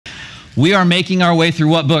We are making our way through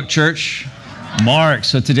what book, church? Mark.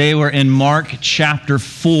 So today we're in Mark chapter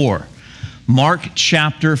 4. Mark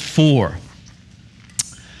chapter 4.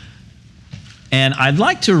 And I'd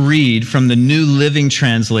like to read from the New Living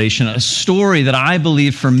Translation a story that I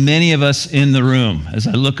believe for many of us in the room, as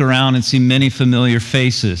I look around and see many familiar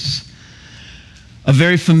faces. A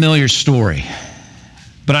very familiar story.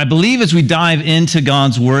 But I believe as we dive into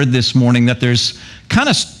God's Word this morning that there's kind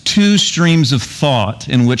of two streams of thought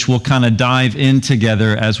in which we'll kind of dive in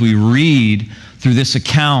together as we read through this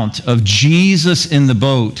account of Jesus in the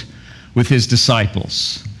boat with his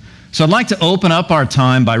disciples. So I'd like to open up our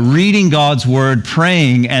time by reading God's Word,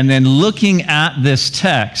 praying, and then looking at this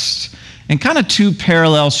text in kind of two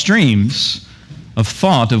parallel streams of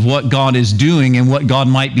thought of what God is doing and what God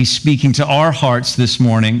might be speaking to our hearts this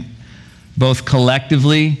morning, both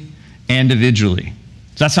collectively and individually.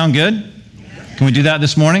 Does that sound good? Can we do that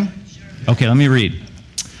this morning? Okay, let me read.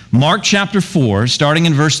 Mark chapter 4, starting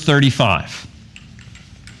in verse 35.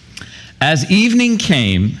 As evening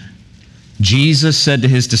came, Jesus said to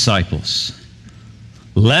his disciples,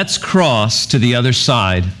 "Let's cross to the other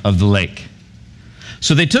side of the lake."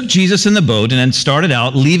 So they took Jesus in the boat and then started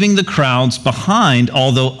out, leaving the crowds behind,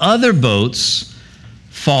 although other boats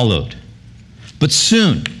followed. But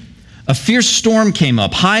soon, a fierce storm came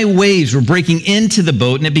up. High waves were breaking into the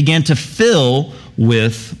boat, and it began to fill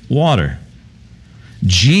with water.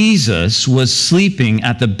 Jesus was sleeping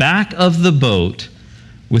at the back of the boat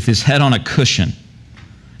with his head on a cushion.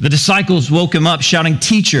 The disciples woke him up, shouting,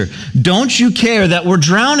 "Teacher, don't you care that we're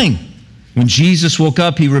drowning?" When Jesus woke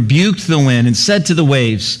up, he rebuked the wind and said to the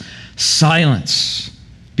waves, "Silence,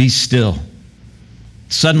 be still."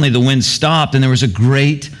 Suddenly the wind stopped, and there was a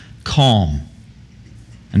great calm.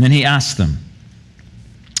 And then he asked them,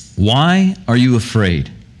 "Why are you afraid?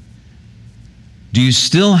 Do you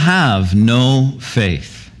still have no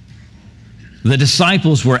faith?" The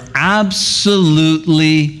disciples were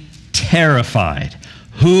absolutely terrified.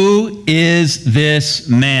 "Who is this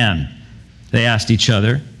man?" they asked each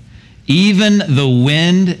other. "Even the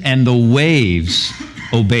wind and the waves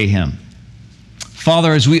obey him."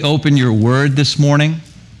 Father, as we open your word this morning,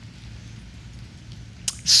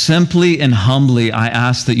 simply and humbly, I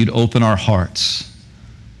ask that you'd open our hearts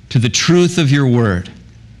to the truth of your word.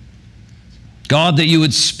 God, that you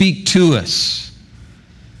would speak to us.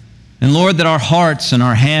 And Lord, that our hearts and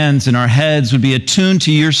our hands and our heads would be attuned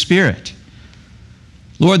to your Spirit.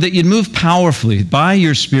 Lord, that you'd move powerfully by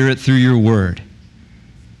your Spirit through your word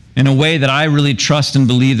in a way that I really trust and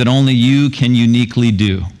believe that only you can uniquely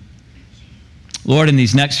do. Lord, in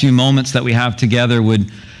these next few moments that we have together,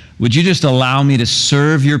 would you just allow me to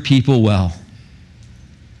serve your people well?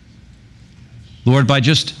 Lord, by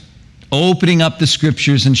just opening up the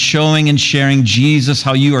scriptures and showing and sharing Jesus,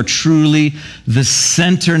 how you are truly the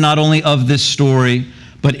center not only of this story,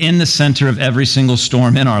 but in the center of every single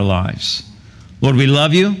storm in our lives. Lord, we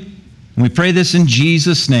love you, and we pray this in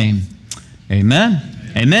Jesus' name. Amen.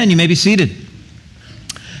 Amen. You may be seated.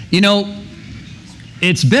 You know,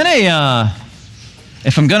 it's been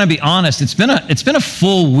if I'm going to be honest, it's been a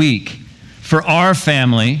full week for our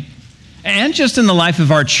family and just in the life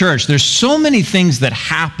of our church. There's so many things that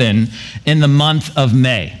happen in the month of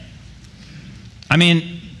May. I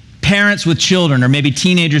mean, parents with children or maybe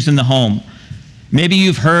teenagers in the home. Maybe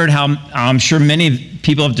you've heard how I'm sure many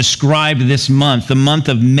people have described this month, the month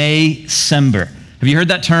of May-cember. Have you heard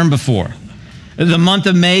that term before? The month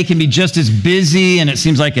of May can be just as busy and it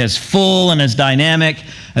seems like as full and as dynamic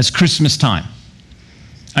as Christmas time.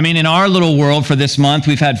 I mean, in our little world for this month,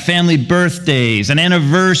 we've had family birthdays, an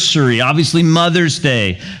anniversary, obviously Mother's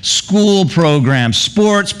Day, school programs,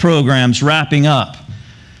 sports programs wrapping up.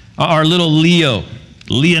 Our little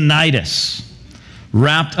Leonidas,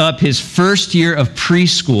 wrapped up his first year of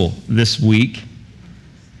preschool this week.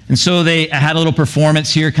 And so they had a little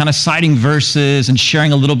performance here, kind of citing verses and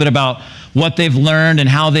sharing a little bit about what they've learned and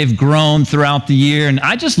how they've grown throughout the year. And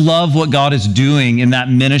I just love what God is doing in that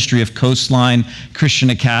ministry of Coastline Christian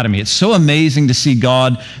Academy. It's so amazing to see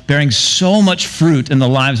God bearing so much fruit in the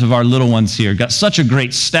lives of our little ones here. Got such a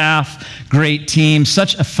great staff, great team,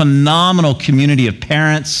 such a phenomenal community of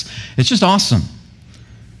parents. It's just awesome.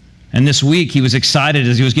 And this week, he was excited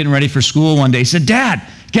as he was getting ready for school one day. He said, "Dad,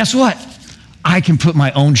 guess what? I can put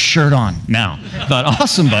my own shirt on now." I thought,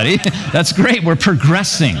 awesome, buddy. That's great. We're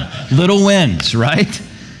progressing. Little wins, right?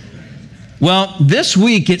 Well, this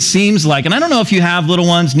week it seems like, and I don't know if you have little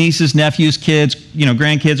ones, nieces, nephews, kids,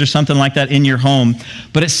 grandkids or something like that in your home,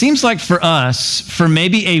 but it seems like for us, for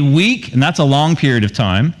maybe a week, and that's a long period of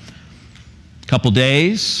time, a couple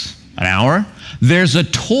days, an hour, there's a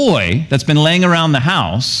toy that's been laying around the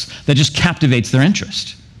house that just captivates their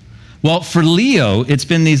interest. Well, for Leo, it's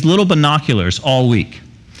been these little binoculars all week.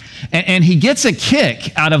 And he gets a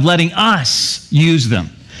kick out of letting us use them.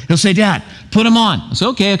 He'll say, Dad, put them on. I say,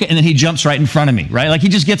 okay. And then he jumps right in front of me, right? Like he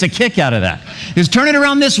just gets a kick out of that. He's turn it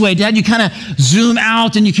around this way, Dad. You kind of zoom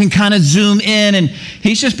out and you can kind of zoom in. And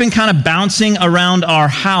he's just been kind of bouncing around our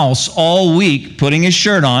house all week, putting his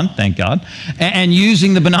shirt on, thank God, and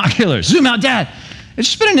using the binoculars. Zoom out, Dad. It's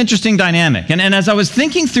just been an interesting dynamic. And as I was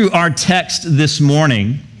thinking through our text this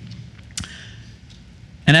morning,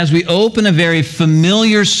 and as we open a very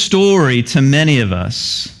familiar story to many of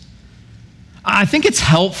us, I think it's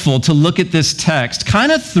helpful to look at this text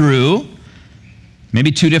kind of through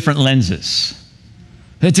maybe two different lenses.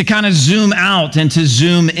 To kind of zoom out and to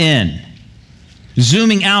zoom in.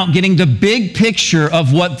 Zooming out, getting the big picture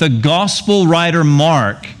of what the gospel writer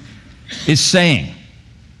Mark is saying.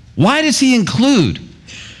 Why does he include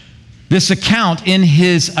this account in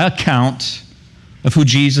his account of who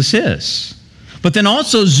Jesus is? But then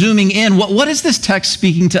also zooming in, what is this text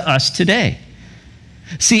speaking to us today?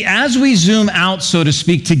 See, as we zoom out, so to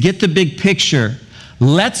speak, to get the big picture,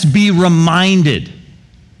 let's be reminded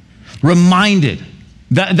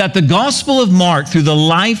that the Gospel of Mark, through the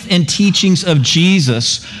life and teachings of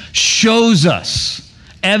Jesus, shows us,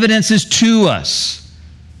 evidences to us,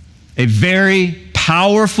 a very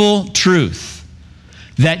powerful truth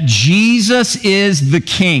that Jesus is the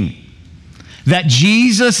King, that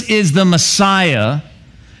Jesus is the Messiah,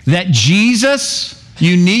 that Jesus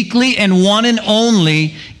uniquely and one and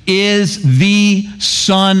only is the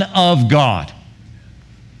Son of God.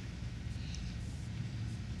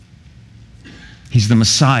 He's the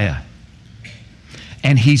Messiah.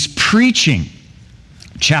 And he's preaching.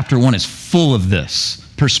 Chapter 1 is full of this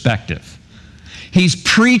perspective. He's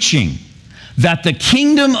preaching that the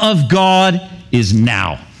kingdom of God is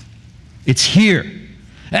now. It's here.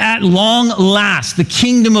 At long last, the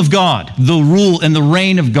kingdom of God, the rule and the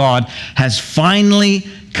reign of God has finally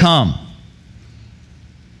come.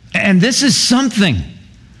 And this is something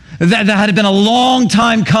that had been a long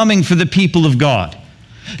time coming for the people of God.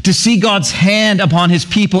 To see God's hand upon his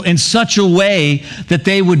people in such a way that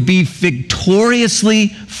they would be victoriously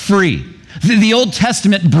free. The Old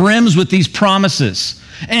Testament brims with these promises,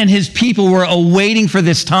 and his people were awaiting for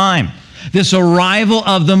this time, this arrival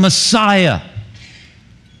of the Messiah.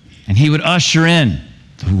 And he would usher in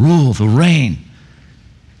the rule, the reign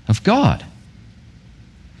of God.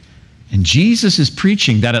 And Jesus is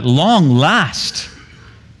preaching that at long last,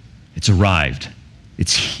 it's arrived.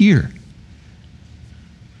 It's here.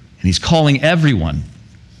 And he's calling everyone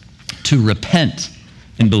to repent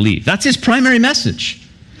and believe. That's his primary message.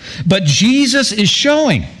 But Jesus is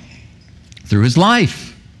showing through his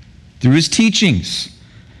life, through his teachings,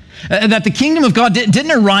 that the kingdom of God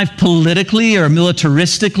didn't arrive politically or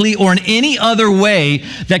militaristically or in any other way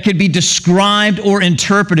that could be described or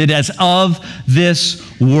interpreted as of this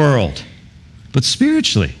world, but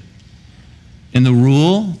spiritually, in the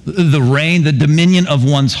rule, the reign, the dominion of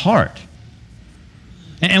one's heart.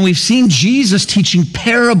 And we've seen Jesus teaching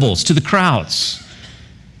parables to the crowds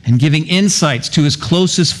and giving insights to his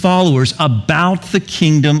closest followers about the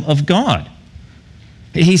kingdom of God.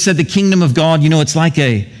 He said the kingdom of God, it's like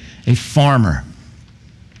a farmer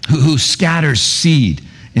who scatters seed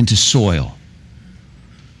into soil.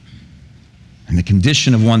 And the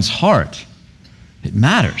condition of one's heart, it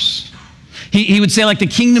matters. He would say, like, the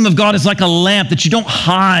kingdom of God is like a lamp that you don't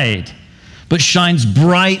hide, but shines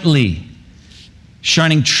brightly,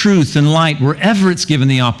 shining truth and light wherever it's given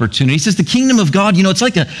the opportunity. He says the kingdom of God,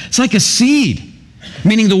 it's like a seed,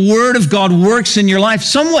 meaning the word of God works in your life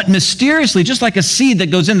somewhat mysteriously, just like a seed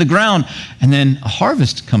that goes in the ground, and then a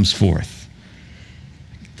harvest comes forth.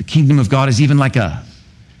 The kingdom of God is even like a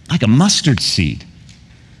mustard seed.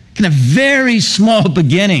 It can have very small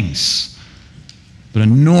beginnings, but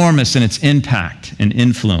enormous in its impact and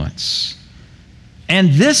influence.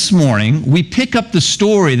 And this morning, we pick up the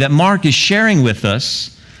story that Mark is sharing with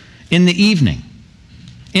us in the evening.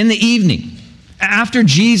 In the evening, after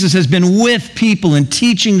Jesus has been with people and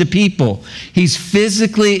teaching the people, he's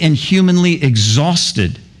physically and humanly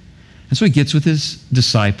exhausted. And so he gets with his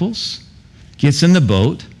disciples, gets in the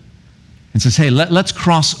boat, and says, hey, let's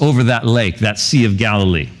cross over that lake, that Sea of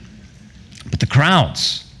Galilee. But the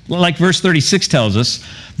crowds, like verse 36 tells us,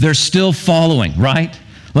 they're still following, right?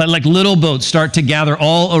 Like little boats start to gather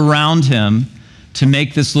all around him to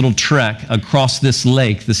make this little trek across this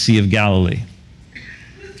lake, the Sea of Galilee.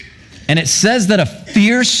 And it says that a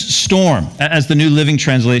fierce storm, as the New Living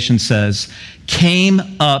Translation says, came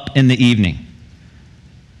up in the evening.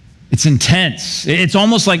 It's intense. It's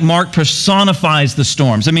almost like Mark personifies the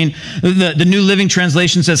storms. I mean, the New Living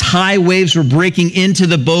Translation says high waves were breaking into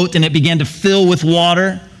the boat and it began to fill with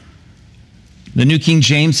water. The New King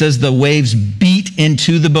James says the waves beat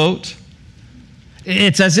into the boat.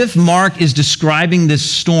 It's as if Mark is describing this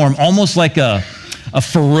storm almost like a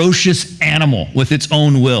ferocious animal with its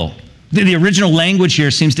own will. The original language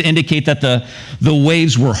here seems to indicate that the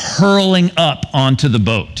waves were hurling up onto the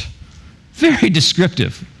boat. Very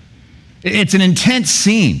descriptive. It's an intense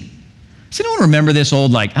scene. Does anyone remember this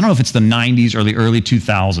old, I don't know if it's the 90s or the early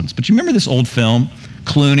 2000s, but you remember this old film,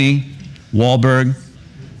 Clooney, Wahlberg?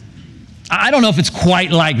 I don't know if it's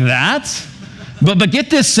quite like that, but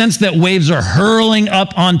get this sense that waves are hurling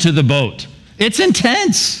up onto the boat. It's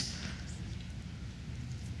intense.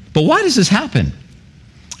 But why does this happen?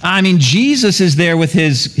 I mean, Jesus is there with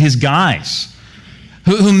his guys,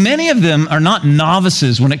 who many of them are not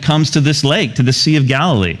novices when it comes to this lake, to the Sea of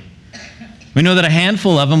Galilee. We know that a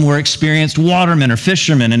handful of them were experienced watermen or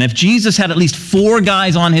fishermen, and if Jesus had at least 4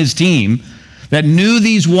 guys on his team that knew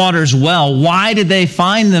these waters well, why did they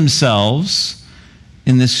find themselves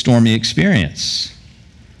in this stormy experience?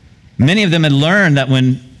 Many of them had learned that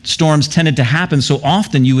when storms tended to happen so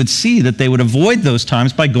often, you would see that they would avoid those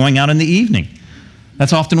times by going out in the evening.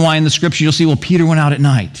 That's often why in the scripture you'll see, well, Peter went out at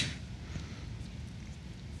night.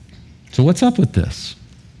 So what's up with this?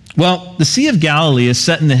 Well, the Sea of Galilee is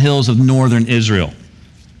set in the hills of northern Israel.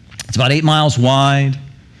 It's about 8 miles wide,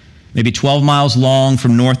 maybe 12 miles long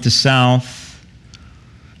from north to south.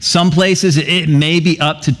 Some places it may be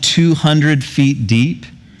up to 200 feet deep,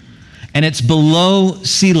 and it's below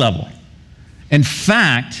sea level. In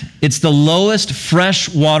fact, it's the lowest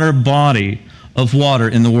freshwater body of water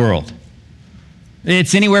in the world.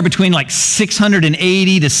 It's anywhere between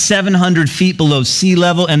 680 to 700 feet below sea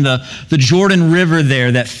level, and the Jordan River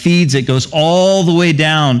there that feeds it goes all the way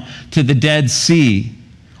down to the Dead Sea,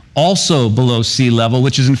 also below sea level,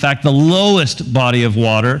 which is in fact the lowest body of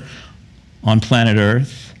water on planet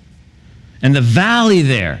Earth. And the valley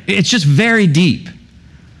there, it's just very deep.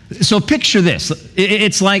 So picture this.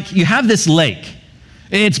 It's like you have this lake.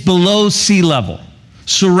 It's below sea level,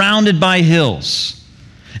 surrounded by hills.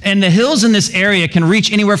 And the hills in this area can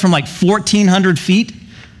reach anywhere from 1,400 feet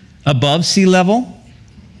above sea level.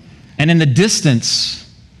 And in the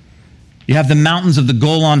distance, you have the mountains of the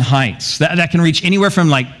Golan Heights. That can reach anywhere from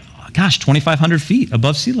 2,500 feet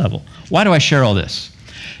above sea level. Why do I share all this?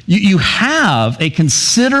 You have a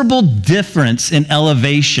considerable difference in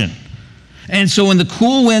elevation. And so when the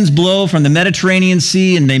cool winds blow from the Mediterranean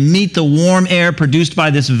Sea and they meet the warm air produced by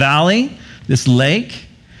this valley, this lake,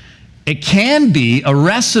 it can be a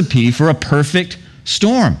recipe for a perfect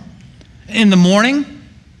storm. In the morning,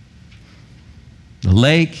 the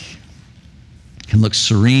lake can look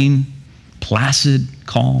serene, placid,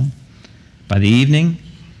 calm. By the evening,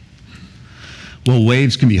 well,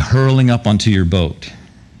 waves can be hurling up onto your boat.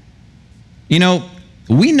 You know,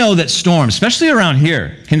 we know that storms, especially around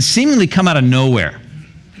here, can seemingly come out of nowhere.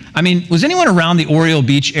 I mean, was anyone around the Oriole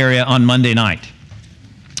Beach area on Monday night?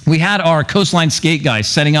 We had our Coastline Skate guys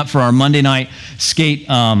setting up for our Monday night skate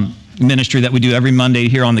ministry that we do every Monday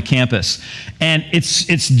here on the campus. And it's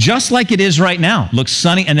just like it is right now. It looks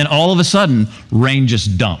sunny, and then all of a sudden, rain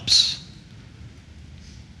just dumps.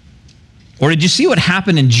 Or did you see what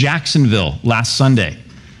happened in Jacksonville last Sunday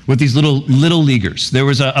with these little leaguers? There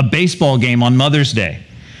was a baseball game on Mother's Day,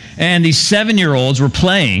 and these 7-year-olds were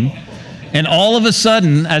playing, and all of a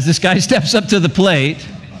sudden, as this guy steps up to the plate,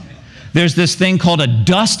 there's this thing called a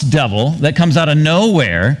dust devil that comes out of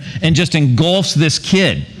nowhere and just engulfs this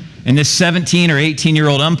kid. And this 17 or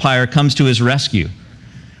 18-year-old umpire comes to his rescue.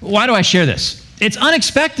 Why do I share this? It's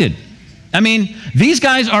unexpected. I mean, these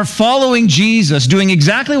guys are following Jesus, doing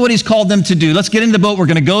exactly what he's called them to do. Let's get in the boat. We're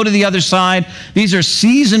going to go to the other side. These are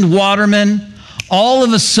seasoned watermen. All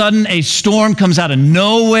of a sudden, a storm comes out of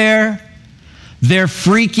nowhere. They're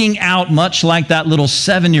freaking out, much like that little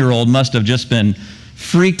 7-year-old must have just been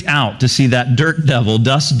freaked out to see that dirt devil,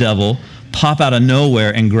 dust devil, pop out of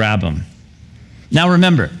nowhere and grab him. Now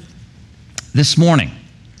remember, this morning,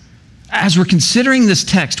 as we're considering this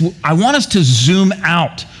text, I want us to zoom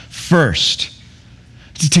out first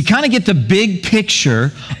to kind of get the big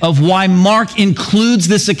picture of why Mark includes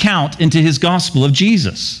this account into his gospel of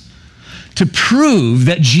Jesus. To prove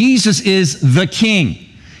that Jesus is the King.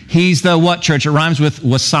 He's the what, church? It rhymes with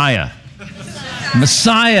Messiah.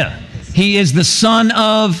 Messiah. He is the Son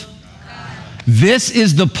of God. This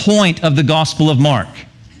is the point of the Gospel of Mark.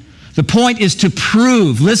 The point is to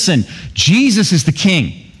prove, listen, Jesus is the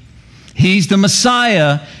King. He's the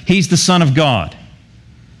Messiah. He's the Son of God.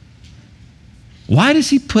 Why does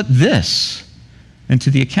he put this into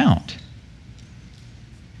the account.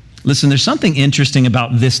 Listen, there's something interesting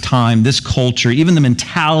about this time, this culture, even the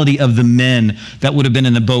mentality of the men that would have been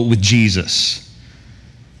in the boat with Jesus.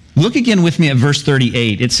 Look again with me at verse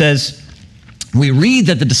 38. It says, we read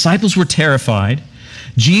that the disciples were terrified.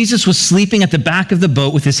 Jesus was sleeping at the back of the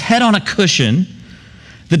boat with his head on a cushion.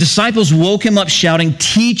 The disciples woke him up shouting,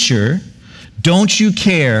 "Teacher, don't you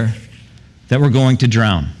care that we're going to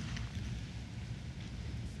drown?"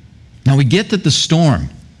 Now we get that the storm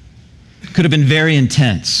could have been very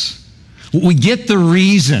intense. We get the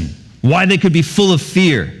reason why they could be full of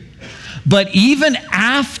fear. But even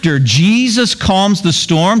after Jesus calms the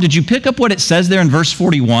storm, did you pick up what it says there in verse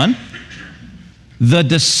 41? The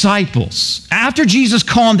disciples, after Jesus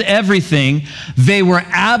calmed everything, they were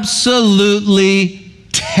absolutely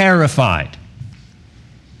terrified.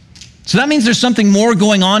 So that means there's something more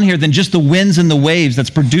going on here than just the winds and the waves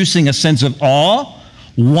that's producing a sense of awe,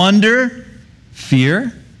 wonder,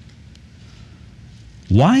 fear.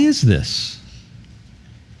 Why is this?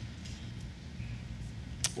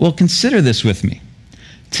 Well, consider this with me.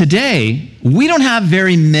 Today, we don't have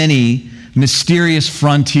very many mysterious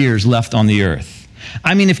frontiers left on the earth.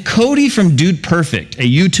 I mean, if Cody from Dude Perfect, a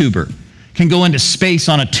YouTuber, can go into space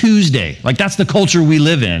on a Tuesday, like that's the culture we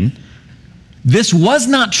live in, this was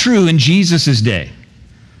not true in Jesus' day.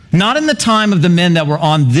 Not in the time of the men that were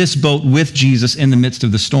on this boat with Jesus in the midst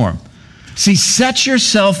of the storm. See, set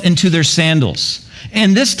yourself into their sandals.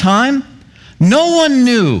 And this time, no one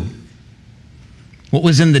knew what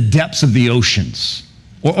was in the depths of the oceans,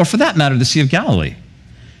 or for that matter, the Sea of Galilee.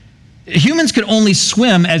 Humans could only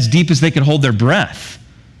swim as deep as they could hold their breath.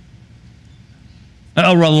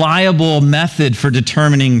 A reliable method for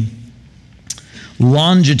determining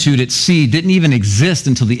longitude at sea didn't even exist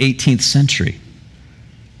until the 18th century.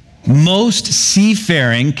 Most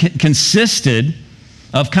seafaring consisted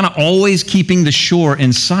of kind of always keeping the shore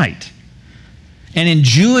in sight. And in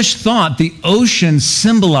Jewish thought, the ocean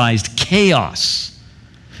symbolized chaos,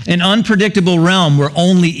 an unpredictable realm where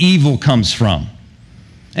only evil comes from.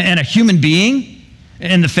 And a human being,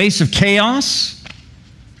 in the face of chaos,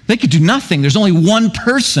 they could do nothing. There's only one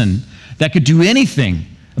person that could do anything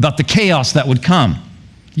about the chaos that would come: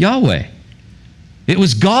 Yahweh. It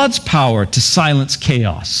was God's power to silence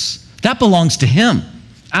chaos. That belongs to him,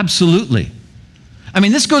 absolutely. I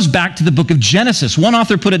mean, this goes back to the book of Genesis. One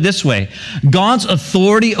author put it this way: God's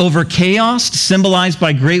authority over chaos, symbolized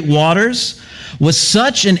by great waters, was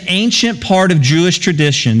such an ancient part of Jewish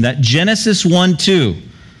tradition that Genesis 1:2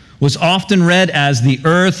 was often read as the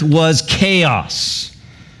earth was chaos.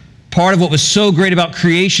 Part of what was so great about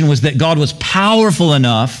creation was that God was powerful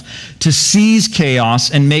enough to seize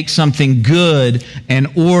chaos and make something good and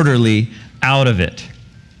orderly out of it.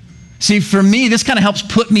 See, for me, this kind of helps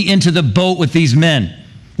put me into the boat with these men,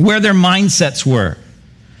 where their mindsets were.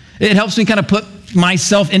 It helps me kind of put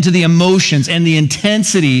myself into the emotions and the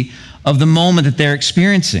intensity of the moment that they're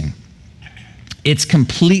experiencing. It's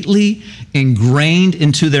completely ingrained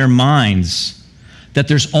into their minds that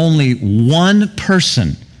there's only one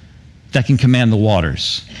person that can command the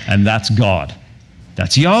waters, and that's God.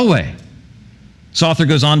 That's Yahweh. This author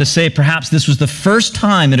goes on to say, perhaps this was the first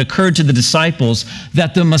time it occurred to the disciples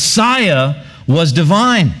that the Messiah was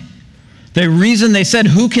divine. The reason they said,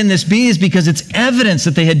 "Who can this be?" is because it's evidence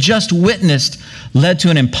that they had just witnessed led to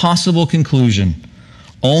an impossible conclusion.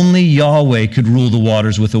 Only Yahweh could rule the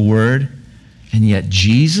waters with a word, and yet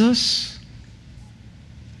Jesus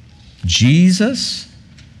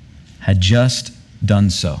had just done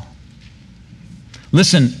so.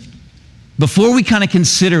 Listen, before we kind of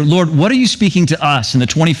consider, Lord, what are you speaking to us in the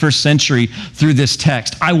 21st century through this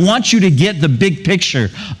text? I want you to get the big picture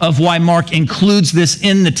of why Mark includes this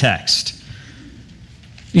in the text.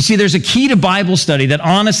 You see, there's a key to Bible study that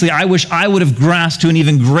honestly I wish I would have grasped to an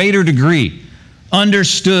even greater degree,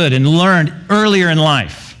 understood and learned earlier in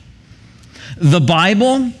life. The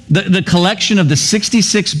Bible, the collection of the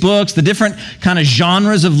 66 books, the different kind of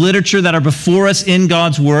genres of literature that are before us in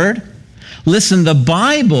God's Word. Listen, the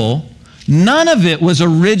Bible, none of it was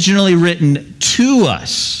originally written to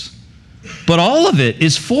us, but all of it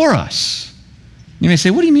is for us. You may say,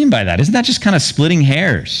 what do you mean by that? Isn't that just kind of splitting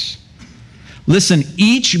hairs? Listen,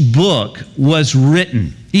 each book was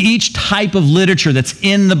written, each type of literature that's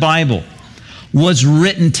in the Bible was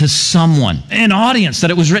written to someone, an audience that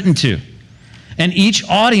it was written to. And each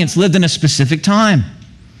audience lived in a specific time,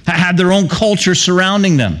 had their own culture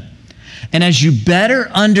surrounding them. And as you better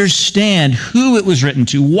understand who it was written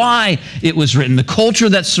to, why it was written, the culture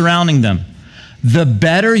that's surrounding them, the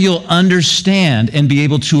better you'll understand and be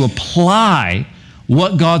able to apply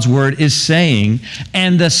what God's Word is saying,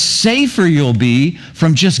 and the safer you'll be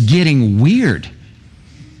from just getting weird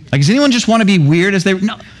Like, does anyone just want to be weird as they...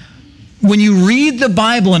 No. When you read the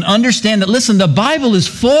Bible and understand that, listen, the Bible is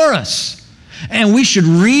for us, and we should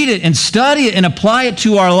read it and study it and apply it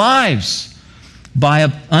to our lives by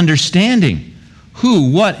understanding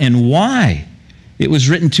who, what, and why it was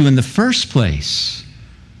written to in the first place.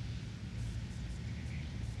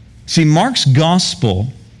 See, Mark's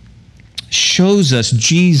gospel shows us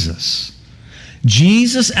Jesus.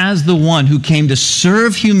 Jesus as the one who came to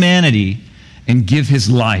serve humanity and give his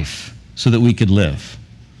life so that we could live.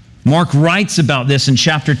 Mark writes about this in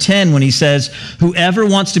chapter 10 when he says, "Whoever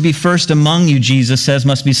wants to be first among you," Jesus says,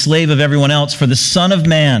 "must be slave of everyone else. For the Son of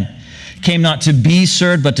Man came not to be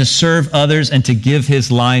served, but to serve others and to give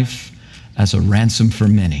his life as a ransom for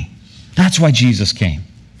many." That's why Jesus came.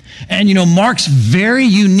 And you know, Mark's very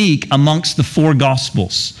unique amongst the four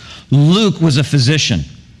Gospels. Luke was a physician.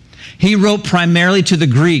 He wrote primarily to the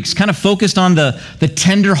Greeks, kind of focused on the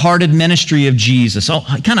tender-hearted ministry of Jesus. So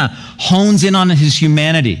he kind of hones in on his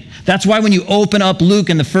humanity. That's why when you open up Luke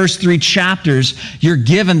in the first 3 chapters, you're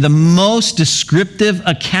given the most descriptive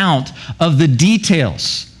account of the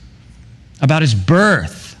details about his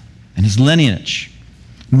birth and his lineage.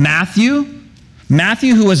 Matthew,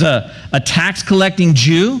 who was a tax-collecting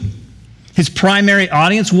Jew, his primary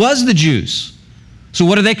audience was the Jews. So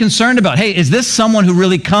what are they concerned about? Hey, is this someone who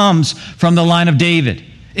really comes from the line of David?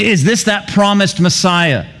 Is this that promised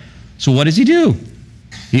Messiah? So what does he do?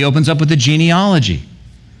 He opens up with a genealogy.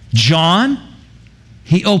 John,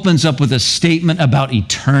 he opens up with a statement about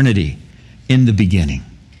eternity in the beginning.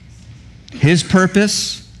 His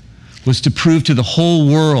purpose was to prove to the whole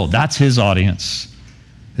world, that's his audience,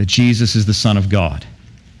 that Jesus is the Son of God.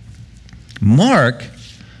 Mark,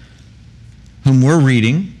 whom we're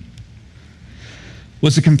reading,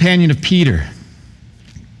 was a companion of Peter,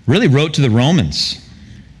 really wrote to the Romans.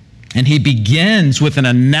 And he begins with an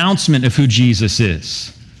announcement of who Jesus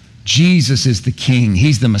is. Jesus is the King.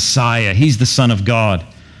 He's the Messiah. He's the Son of God.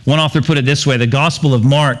 One author put it this way: the Gospel of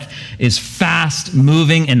Mark is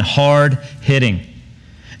fast-moving and hard-hitting.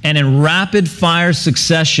 And in rapid-fire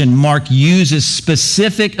succession, Mark uses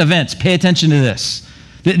specific events. Pay attention to this.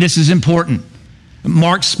 This is important.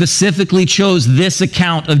 Mark specifically chose this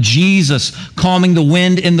account of Jesus calming the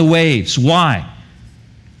wind and the waves. Why?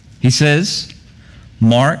 He says,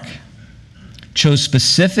 Mark chose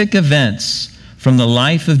specific events from the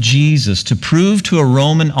life of Jesus to prove to a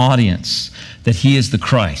Roman audience that he is the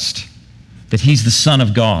Christ, that he's the Son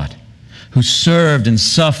of God, who served and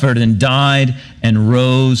suffered and died and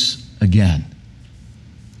rose again.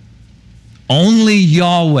 Only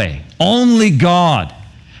Yahweh, only God,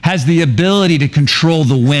 has the ability to control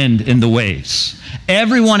the wind and the waves.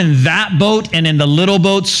 Everyone in that boat and in the little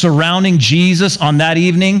boats surrounding Jesus on that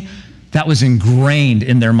evening, that was ingrained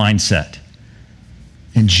in their mindset.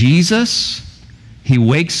 And Jesus, he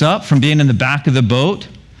wakes up from being in the back of the boat,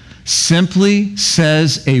 simply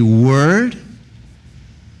says a word,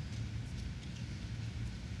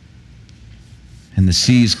 and the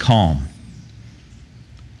sea's calm.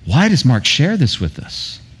 Why does Mark share this with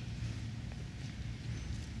us?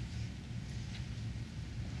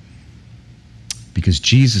 Because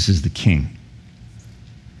Jesus is the King.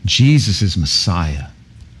 Jesus is Messiah.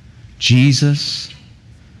 Jesus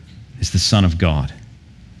is the Son of God.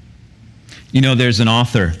 You know, there's an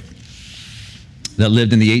author that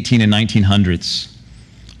lived in the 1800s and 1900s,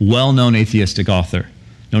 well-known atheistic author,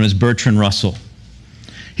 known as Bertrand Russell.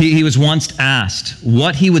 He was once asked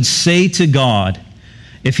what he would say to God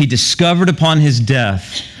if he discovered upon his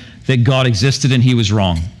death that God existed and he was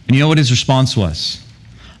wrong. And you know what his response was?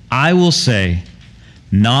 "I will say,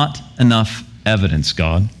 not enough evidence,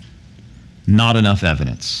 God. Not enough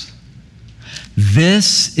evidence."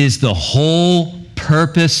 This is the whole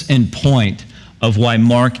purpose and point of why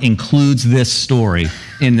Mark includes this story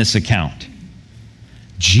in this account.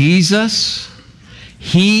 Jesus,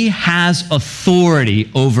 he has authority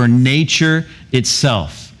over nature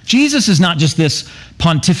itself. Jesus is not just this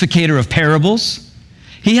pontificator of parables.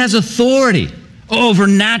 He has authority over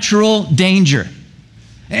natural danger.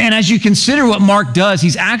 And as you consider what Mark does,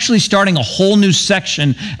 he's actually starting a whole new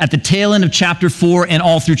section at the tail end of chapter 4 and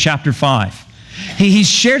all through chapter 5. He's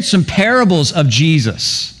shared some parables of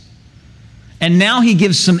Jesus. And now he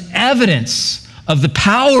gives some evidence of the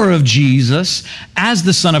power of Jesus as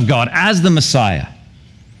the Son of God, as the Messiah.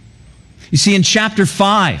 You see, in chapter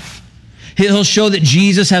 5, he'll show that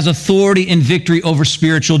Jesus has authority and victory over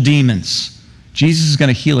spiritual demons. Jesus is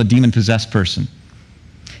going to heal a demon-possessed person.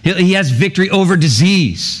 He has victory over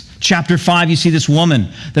disease. Chapter 5, you see this woman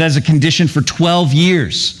that has a condition for 12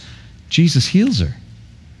 years. Jesus heals her.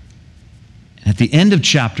 And at the end of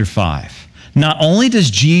chapter 5, Not only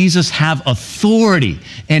does Jesus have authority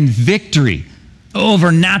and victory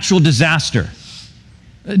over natural disaster,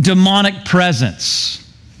 demonic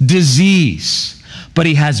presence, disease, but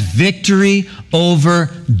he has victory over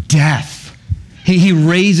death. He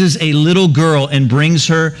raises a little girl and brings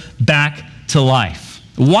her back to life.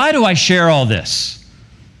 Why do I share all this?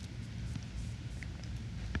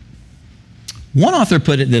 One author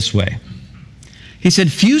put it this way. He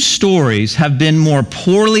said, few stories have been more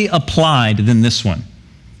poorly applied than this one.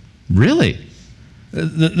 Really?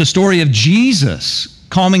 The story of Jesus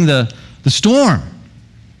calming the storm,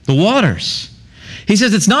 the waters. He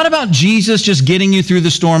says it's not about Jesus just getting you through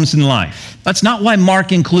the storms in life. That's not why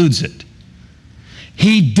Mark includes it.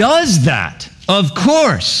 He does that, of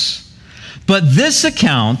course. But this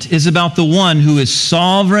account is about the one who is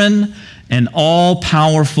sovereign and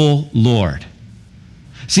all-powerful Lord.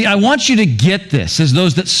 See, I want you to get this as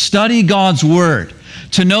those that study God's word,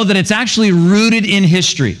 to know that it's actually rooted in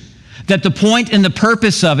history, that the point and the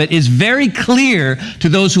purpose of it is very clear to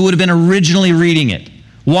those who would have been originally reading it.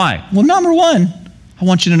 Why? Well, number one, I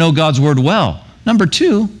want you to know God's word well. Number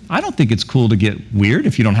two, I don't think it's cool to get weird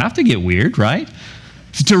if you don't have to get weird, right?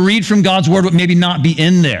 So to read from God's word what maybe not be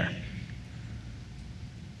in there.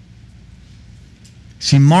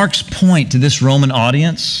 See, Mark's point to this Roman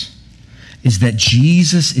audience is that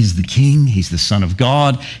Jesus is the King. He's the Son of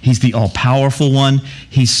God. He's the all-powerful one.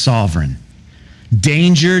 He's sovereign.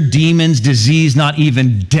 Danger, demons, disease, not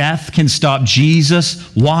even death can stop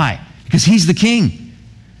Jesus. Why? Because he's the King.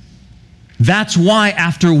 That's why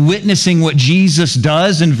after witnessing what Jesus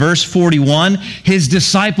does in verse 41, his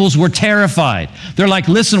disciples were terrified. They're like,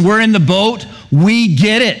 listen, we're in the boat. We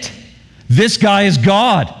get it. This guy is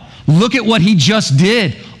God. Look at what he just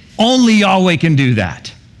did. Only Yahweh can do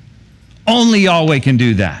that. Only Yahweh can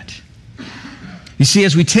do that. You see,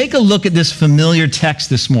 as we take a look at this familiar text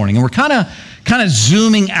this morning, and we're kind of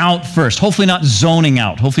zooming out first, hopefully not zoning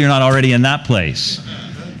out. Hopefully you're not already in that place.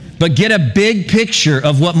 But get a big picture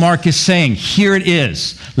of what Mark is saying. Here it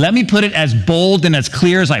is. Let me put it as bold and as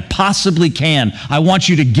clear as I possibly can. I want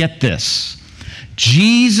you to get this.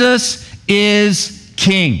 Jesus is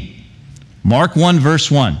King. Mark 1,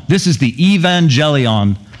 verse 1. This is the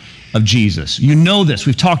evangelion of Jesus. You know this.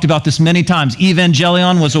 We've talked about this many times.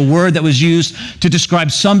 Evangelion was a word that was used to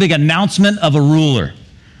describe some big announcement of a ruler.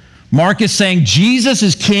 Mark is saying Jesus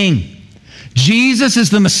is King. Jesus is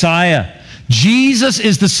the Messiah. Jesus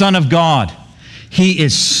is the Son of God. He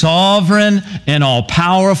is sovereign and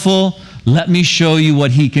all-powerful. Let me show you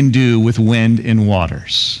what he can do with wind and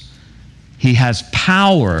waters. He has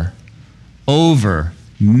power over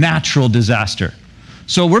natural disaster.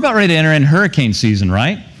 So we're about ready to enter in hurricane season,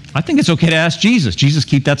 right? I think it's okay to ask Jesus. Jesus,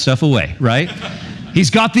 keep that stuff away, right? He's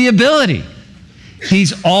got the ability.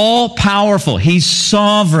 He's all-powerful. He's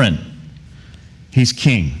sovereign. He's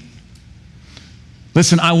King.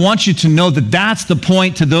 Listen, I want you to know that that's the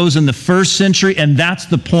point to those in the first century, and that's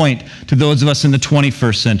the point to those of us in the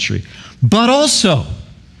 21st century. But also,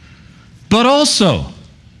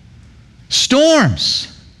 storms.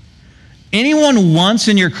 Anyone once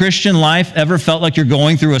in your Christian life ever felt like you're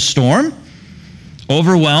going through a storm?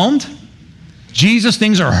 Overwhelmed? Jesus,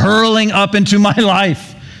 things are hurling up into my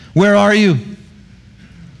life. Where are you?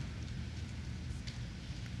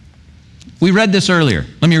 We read this earlier.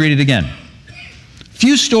 Let me read it again.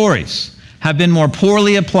 Few stories have been more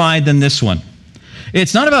poorly applied than this one.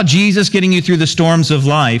 It's not about Jesus getting you through the storms of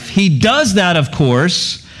life. He does that, of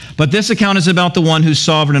course, but this account is about the one who's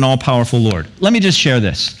sovereign and all-powerful Lord. Let me just share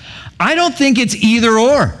this. I don't think it's either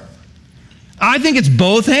or. I think it's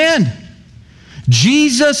both and.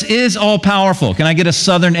 Jesus is all-powerful. Can I get a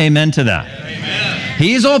southern amen to that? Amen.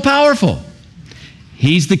 He is all-powerful.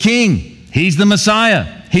 He's the King. He's the Messiah.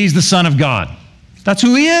 He's the Son of God. That's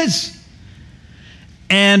who he is.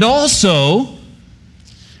 And also,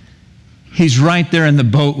 he's right there in the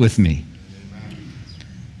boat with me.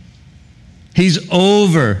 He's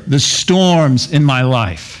over the storms in my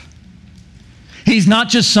life. He's not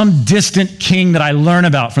just some distant king that I learn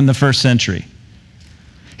about from the first century.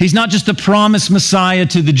 He's not just the promised Messiah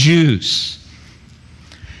to the Jews.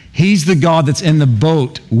 He's the God that's in the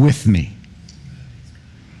boat with me.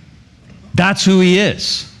 That's who he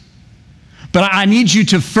is. But I need you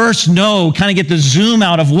to first know, kind of get the zoom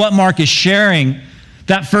out of what Mark is sharing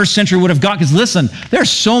that first century would have got. Because listen, there are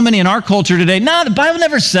so many in our culture today. No, the Bible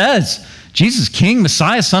never says Jesus, King,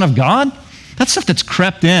 Messiah, Son of God. That's stuff that's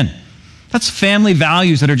crept in. That's family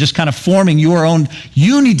values that are just kind of forming your own.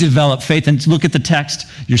 You need to develop faith and look at the text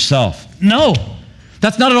yourself. No,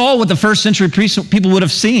 that's not at all what the first century people would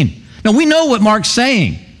have seen. No, we know what Mark's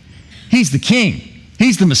saying. He's the King.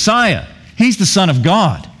 He's the Messiah. He's the Son of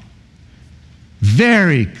God.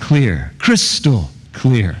 Very clear, crystal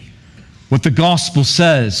clear, what the gospel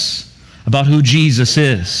says about who Jesus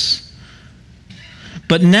is.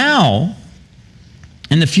 But now,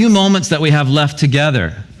 in the few moments that we have left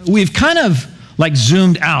together, we've kind of like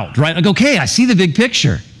zoomed out, right? Like, okay, I see the big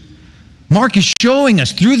picture. Mark is showing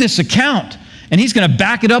us through this account, and he's going to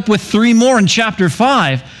back it up with 3 more in chapter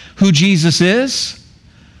 5, who Jesus is.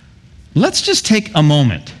 Let's just take a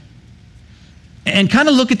moment and kind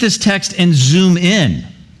of look at this text and zoom in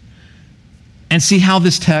and see how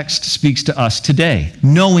this text speaks to us today,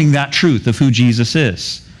 knowing that truth of who Jesus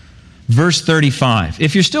is. Verse 35.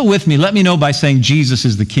 If you're still with me, let me know by saying Jesus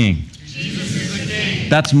is the King. Jesus is the King.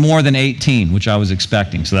 That's more than 18, which I was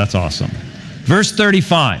expecting, so that's awesome. Verse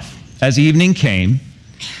 35. As evening came,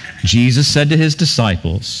 Jesus said to his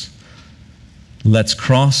disciples, let's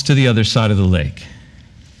cross to the other side of the lake.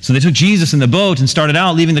 So they took Jesus in the boat and started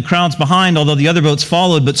out, leaving the crowds behind, although the other boats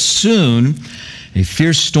followed. But soon a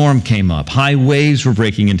fierce storm came up. High waves were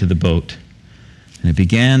breaking into the boat, and it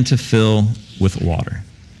began to fill with water.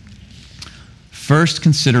 First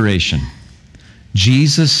consideration,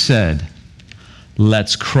 Jesus said,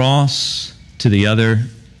 let's cross to the other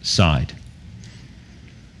side.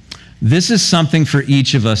 This is something for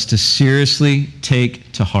each of us to seriously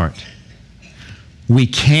take to heart. We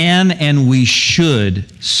can and we should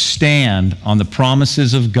stand on the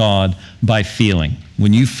promises of God by feeling.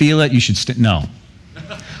 When you feel it, you should no.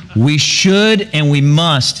 We should and we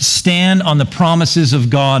must stand on the promises of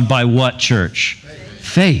God by what, church?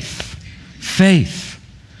 Faith. Faith.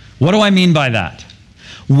 What do I mean by that?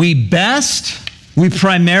 We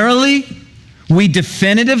primarily, we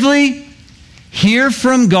definitively hear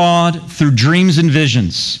from God through dreams and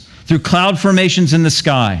visions, through cloud formations in the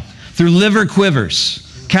sky, through liver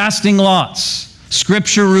quivers, casting lots,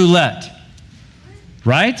 scripture roulette.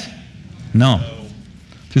 Right? No.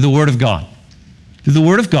 Through the Word of God. Through the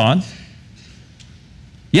Word of God.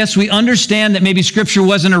 Yes, we understand that maybe Scripture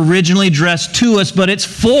wasn't originally addressed to us, but it's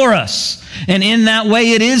for us. And in that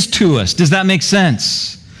way, it is to us. Does that make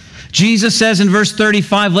sense? Jesus says in verse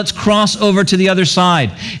 35, let's cross over to the other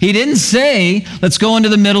side. He didn't say, let's go into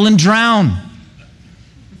the middle and drown.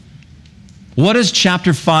 What does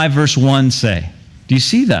chapter 5, verse 1 say? Do you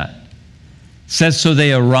see that? It says, so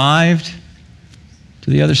they arrived to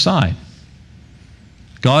the other side.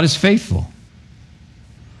 God is faithful.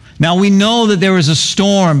 Now we know that there was a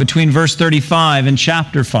storm between verse 35 and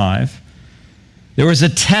chapter 5. There was a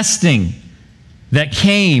testing that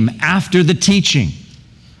came after the teaching.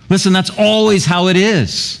 Listen, that's always how it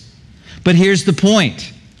is. But here's the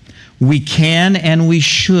point. We can and we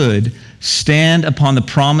should stand upon the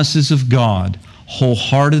promises of God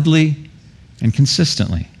wholeheartedly and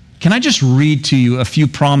consistently. Can I just read to you a few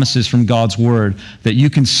promises from God's Word that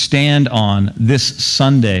you can stand on this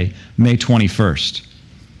Sunday, May 21st?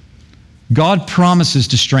 God promises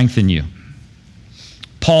to strengthen you.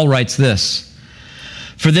 Paul writes this,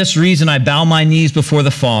 for this reason I bow my knees before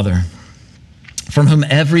the Father, from whom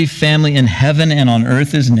every family in heaven and on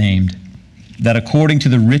earth is named, that according to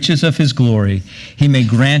the riches of his glory, he may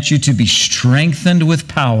grant you to be strengthened with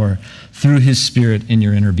power through his Spirit in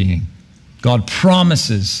your inner being. God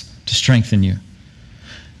promises to strengthen you.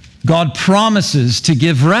 God promises to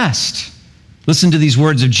give rest. Listen to these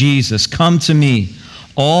words of Jesus. Come to me,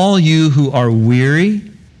 all you who are weary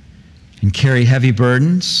and carry heavy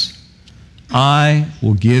burdens, I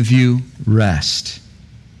will give you rest.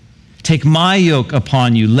 Take my yoke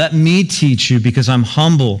upon you. Let me teach you, because I'm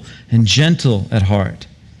humble and gentle at heart.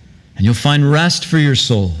 And you'll find rest for your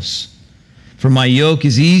souls. For my yoke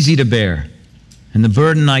is easy to bear, and the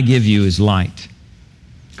burden I give you is light.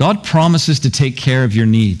 God promises to take care of your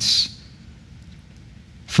needs.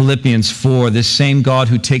 Philippians 4, this same God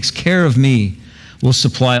who takes care of me will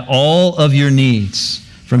supply all of your needs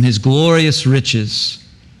from his glorious riches,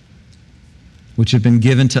 which have been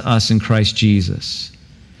given to us in Christ Jesus.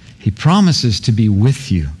 He promises to be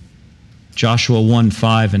with you. Joshua 1,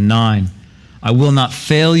 5 and 9. I will not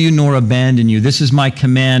fail you nor abandon you. This is my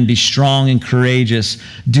command. Be strong and courageous.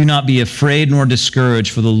 Do not be afraid nor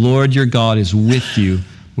discouraged, for the Lord your God is with you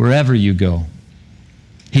wherever you go.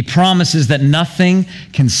 He promises that nothing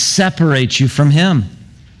can separate you from him.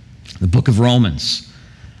 The book of Romans.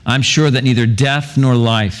 I'm sure that neither death nor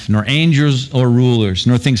life, nor angels or rulers,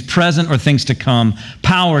 nor things present or things to come,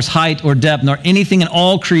 powers, height or depth, nor anything in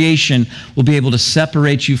all creation will be able to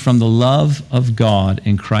separate you from the love of God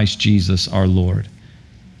in Christ Jesus our Lord.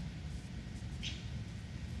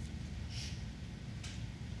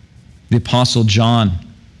 The Apostle John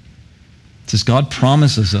says God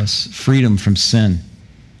promises us freedom from sin.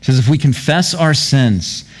 It says, if we confess our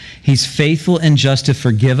sins, he's faithful and just to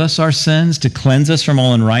forgive us our sins, to cleanse us from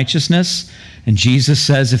all unrighteousness. And Jesus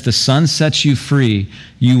says, if the Son sets you free,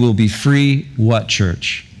 you will be free, what,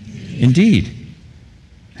 church? Indeed.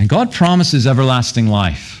 And God promises everlasting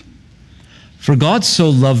life. For God so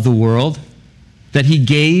loved the world that he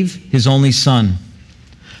gave his only Son,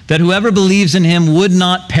 that whoever believes in him would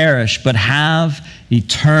not perish, but have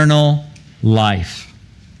eternal life.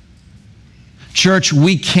 Church,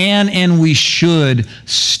 we can and we should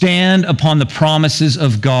stand upon the promises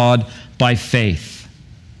of God by faith.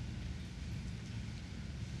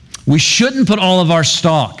 We shouldn't put all of our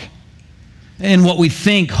stock in what we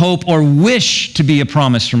think, hope, or wish to be a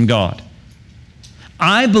promise from God.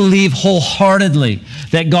 I believe wholeheartedly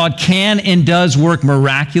that God can and does work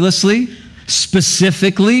miraculously,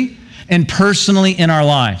 specifically, and personally in our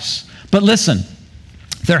lives. But listen,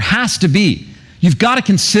 there has to be, you've got to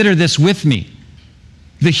consider this with me,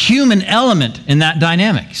 the human element in that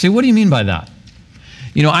dynamic. You say, what do you mean by that?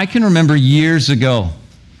 You know, I can remember years ago,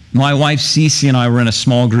 my wife Cece and I were in a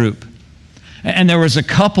small group. And there was a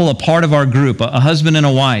couple, a part of our group, a husband and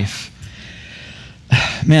a wife.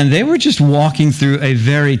 Man, they were just walking through a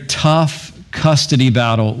very tough custody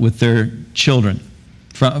battle with their children,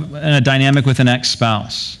 in a dynamic with an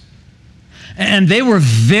ex-spouse. And they were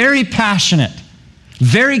very passionate,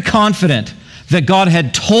 very confident that God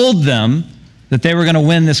had told them that they were going to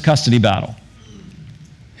win this custody battle.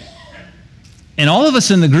 And all of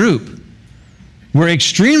us in the group were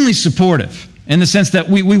extremely supportive in the sense that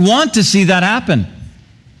we want to see that happen.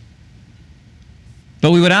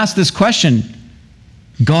 But we would ask this question,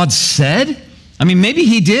 God said? I mean, maybe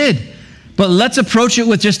he did, but let's approach it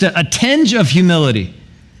with just a tinge of humility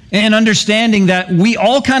and understanding that we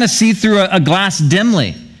all kind of see through a glass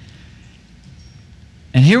dimly.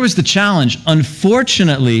 And here was the challenge.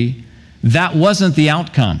 Unfortunately, that wasn't the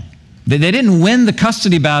outcome. They didn't win the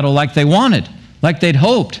custody battle like they wanted, like they'd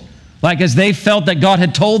hoped, like as they felt that God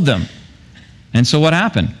had told them. And so what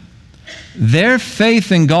happened? Their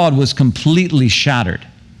faith in God was completely shattered.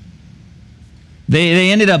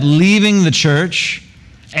 They ended up leaving the church,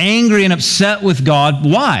 angry and upset with God.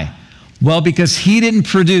 Why? Well, because he didn't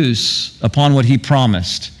produce upon what he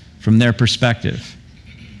promised from their perspective.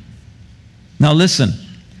 Now listen,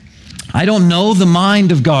 I don't know the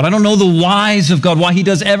mind of God. I don't know the whys of God, why he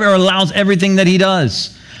does or allows everything that he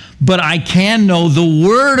does. But I can know the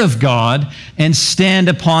Word of God and stand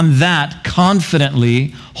upon that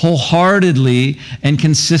confidently, wholeheartedly, and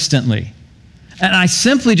consistently. And I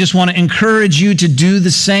simply just want to encourage you to do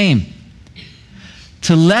the same.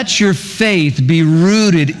 To let your faith be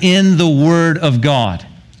rooted in the Word of God.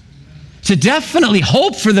 To definitely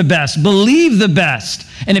hope for the best, believe the best.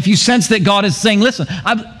 And if you sense that God is saying, listen,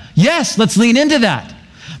 yes, let's lean into that.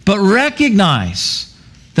 But recognize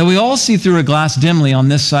that we all see through a glass dimly on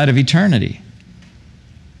this side of eternity.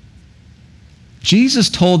 Jesus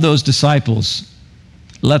told those disciples,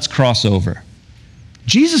 let's cross over.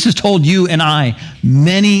 Jesus has told you and I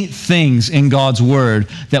many things in God's Word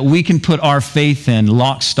that we can put our faith in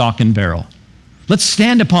lock, stock, and barrel. Let's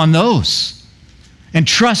stand upon those and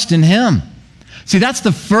trust in him. See, that's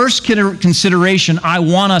the first consideration I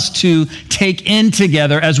want us to take in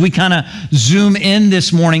together as we kind of zoom in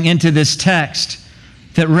this morning into this text.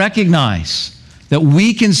 That recognize that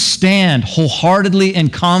we can stand wholeheartedly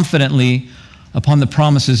and confidently upon the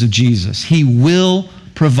promises of Jesus. He will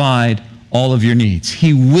provide all of your needs.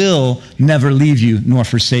 He will never leave you nor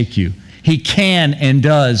forsake you. He can and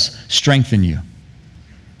does strengthen you.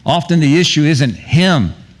 Often the issue isn't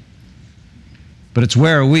him, but it's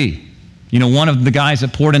where are we? You know, one of the guys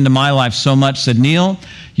that poured into my life so much said, Neil,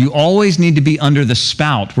 you always need to be under the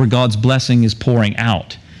spout where God's blessing is pouring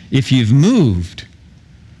out. If you've moved,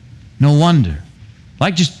 no wonder.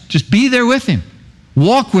 Like just be there with him.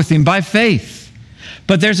 Walk with him by faith.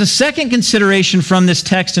 But there's a second consideration from this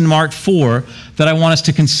text in Mark 4 that I want us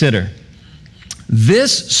to consider.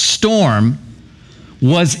 This storm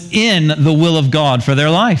was in the will of God for their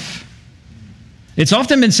life. It's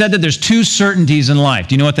often been said that there's two certainties in life.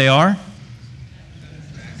 Do you know what they are?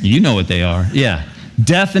 You know what they are. Yeah.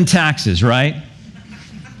 Death and taxes, right?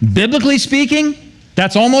 Biblically speaking,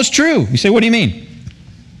 that's almost true. You say, what do you mean?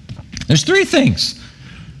 There's three things.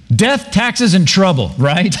 Death, taxes, and trouble,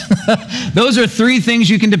 right? Those are three things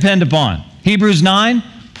you can depend upon. Hebrews 9,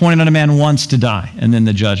 pointing out a man wants to die, and then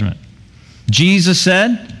the judgment. Jesus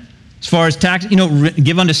said, as far as tax,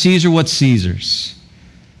 give unto Caesar what's Caesar's.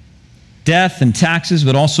 Death and taxes,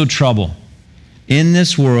 but also trouble. In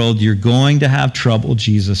this world, you're going to have trouble,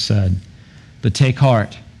 Jesus said. But take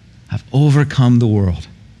heart. I've overcome the world.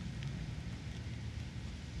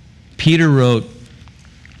 Peter wrote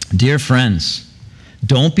Dear friends,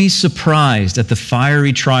 don't be surprised at the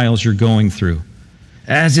fiery trials you're going through,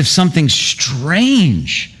 as if something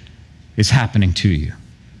strange is happening to you.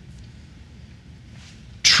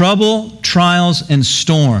 Trouble, trials, and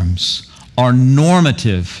storms are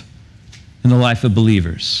normative in the life of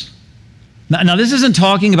believers. Now, this isn't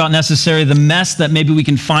talking about necessarily the mess that maybe we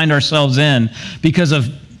can find ourselves in because of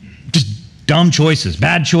just dumb choices,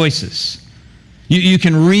 bad choices. You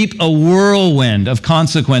can reap a whirlwind of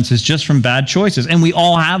consequences just from bad choices, and we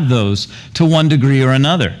all have those to one degree or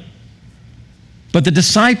another. But the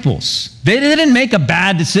disciples, they didn't make a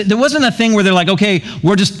bad decision. There wasn't a thing where they're like, okay,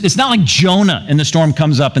 it's not like Jonah and the storm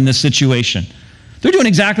comes up in this situation. They're doing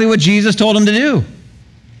exactly what Jesus told them to do.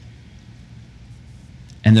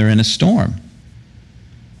 And they're in a storm.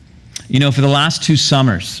 You know, for the last 2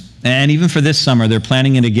 summers, and even for this summer, they're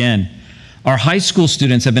planning it again, our high school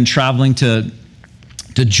students have been traveling to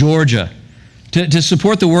Georgia to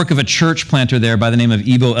support the work of a church planter there by the name of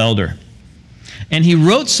Ebo Elder. And he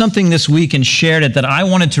wrote something this week and shared it that I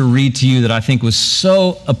wanted to read to you that I think was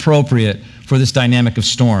so appropriate for this dynamic of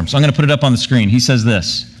storms. I'm going to put it up on the screen. He says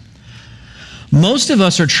this: most of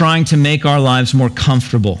us are trying to make our lives more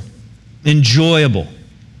comfortable, enjoyable,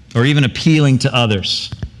 or even appealing to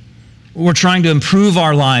others. We're trying to improve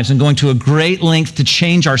our lives and going to a great length to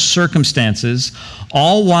change our circumstances,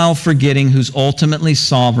 all while forgetting who's ultimately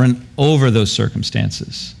sovereign over those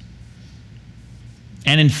circumstances.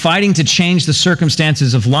 And in fighting to change the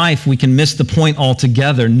circumstances of life, we can miss the point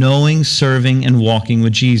altogether, knowing, serving, and walking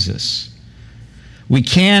with Jesus. We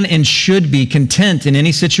can and should be content in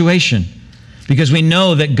any situation because we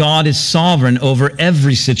know that God is sovereign over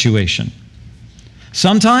every situation.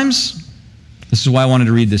 Sometimes, this is why I wanted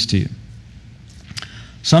to read this to you.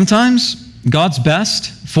 Sometimes God's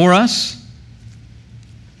best for us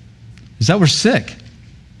is that we're sick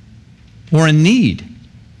or in need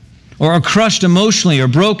or are crushed emotionally or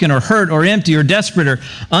broken or hurt or empty or desperate or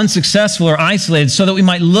unsuccessful or isolated, so that we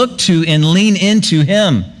might look to and lean into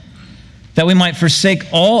Him, that we might forsake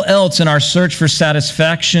all else in our search for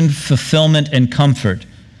satisfaction, fulfillment, and comfort.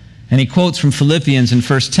 And he quotes from Philippians and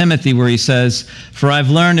 1 Timothy where he says, "For I've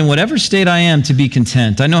learned in whatever state I am to be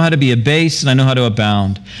content. I know how to be abased and I know how to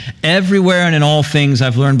abound. Everywhere and in all things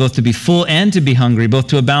I've learned both to be full and to be hungry, both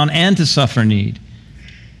to abound and to suffer need."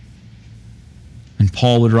 And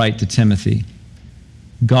Paul would write to Timothy,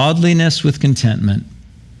 "Godliness with contentment,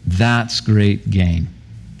 that's great gain."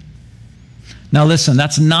 Now listen,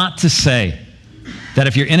 that's not to say that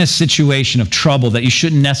if you're in a situation of trouble that you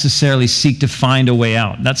shouldn't necessarily seek to find a way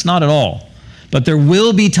out. That's not at all. But there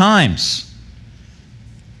will be times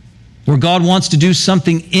where God wants to do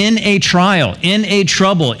something in a trial, in a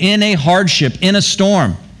trouble, in a hardship, in a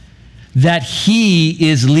storm, that He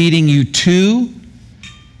is leading you to,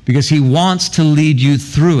 because He wants to lead you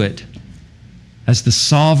through it as the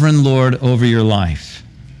sovereign Lord over your life.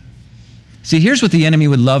 See, here's what the enemy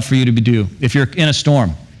would love for you to do if you're in a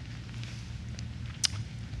storm.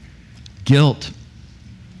 Guilt.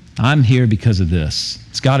 I'm here because of this.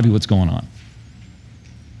 It's got to be what's going on.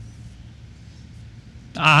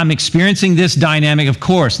 I'm experiencing this dynamic, of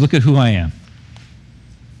course. Look at who I am.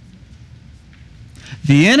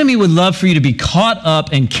 The enemy would love for you to be caught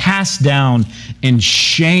up and cast down in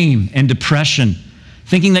shame and depression,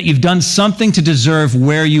 thinking that you've done something to deserve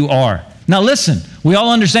where you are. Now listen, we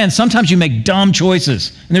all understand sometimes you make dumb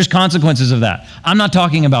choices, and there's consequences of that. I'm not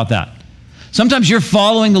talking about that. Sometimes you're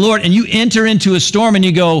following the Lord and you enter into a storm and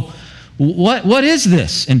you go, what is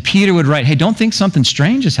this? And Peter would write, hey, don't think something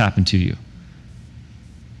strange has happened to you.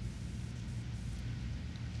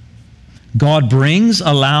 God brings,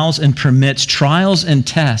 allows, and permits trials and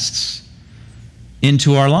tests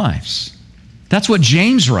into our lives. That's what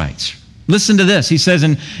James writes. Listen to this. He says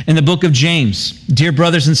in the book of James, "Dear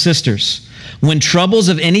brothers and sisters, when troubles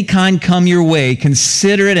of any kind come your way,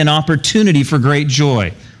 consider it an opportunity for great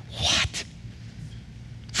joy." What?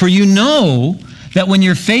 "For you know that when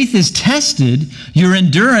your faith is tested, your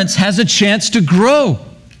endurance has a chance to grow.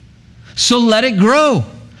 So let it grow.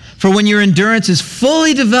 For when your endurance is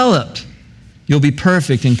fully developed, you'll be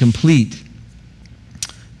perfect and complete,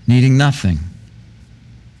 needing nothing."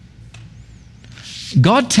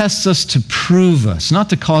 God tests us to prove us, not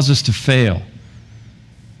to cause us to fail.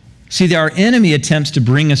 See, our enemy attempts to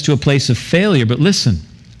bring us to a place of failure, but listen,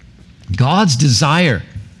 God's desire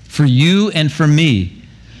for you and for me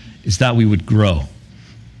is that we would grow.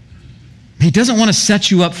 He doesn't want to set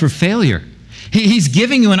you up for failure. He's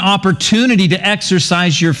giving you an opportunity to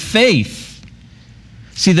exercise your faith.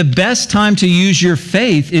 See, the best time to use your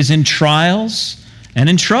faith is in trials and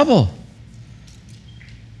in trouble.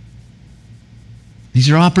 These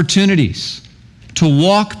are opportunities. to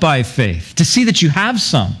walk by faith, to see that you have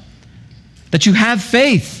some, that you have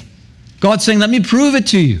faith. God's saying, let me prove it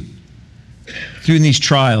to you through these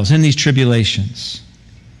trials, in these tribulations.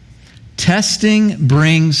 Testing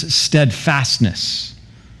brings steadfastness.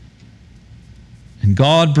 And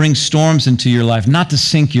God brings storms into your life, not to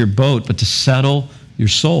sink your boat, but to settle your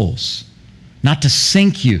souls. Not to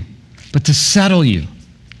sink you, but to settle you.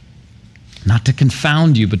 Not to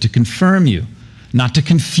confound you, but to confirm you. Not to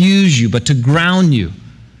confuse you, but to ground you.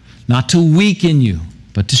 Not to weaken you,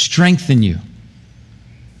 but to strengthen you.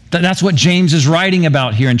 That's what James is writing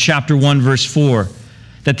about here in chapter 1, verse 4.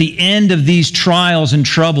 That the end of these trials and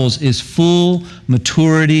troubles is full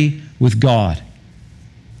maturity with God.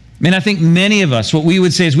 I mean, I think many of us, what we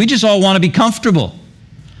would say is we just all want to be comfortable.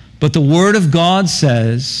 But the Word of God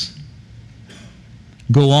says,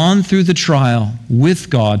 go on through the trial with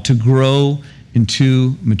God to grow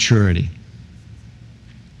into maturity.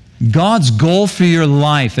 God's goal for your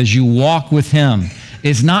life as you walk with Him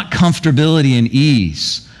is not comfortability and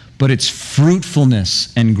ease, but it's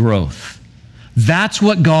fruitfulness and growth. That's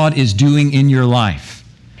what God is doing in your life.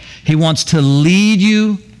 He wants to lead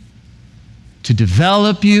you, to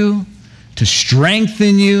develop you, to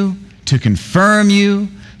strengthen you, to confirm you,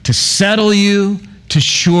 to settle you, to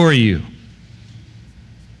shore you.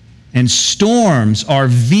 And storms are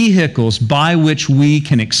vehicles by which we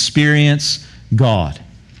can experience God.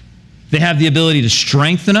 They have the ability to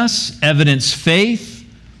strengthen us, evidence faith,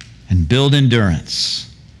 and build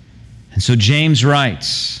endurance. And so James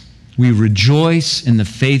writes, we rejoice in the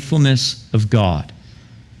faithfulness of God,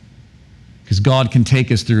 because God can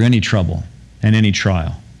take us through any trouble and any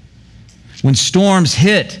trial. When storms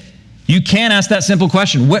hit, you can ask that simple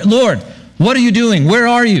question, Lord, what are you doing? Where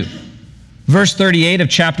are you? Verse 38 of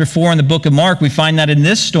chapter 4 in the book of Mark, we find that in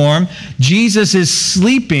this storm, Jesus is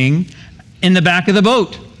sleeping in the back of the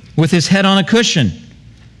boat with his head on a cushion.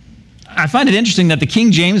 I find it interesting that the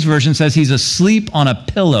King James Version says he's asleep on a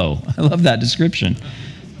pillow. I love that description.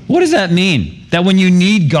 What does that mean? That when you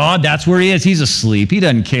need God, that's where he is. He's asleep. He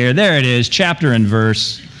doesn't care. There it is, chapter and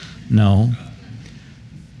verse. No.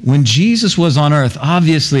 When Jesus was on earth,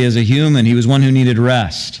 obviously as a human, he was one who needed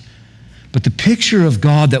rest. But the picture of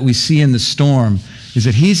God that we see in the storm is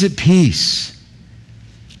that he's at peace.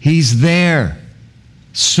 He's there,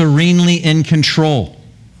 serenely in control.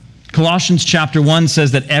 Colossians chapter 1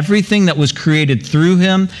 says that everything that was created through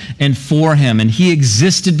him and for him, and he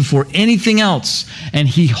existed before anything else, and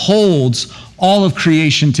he holds all of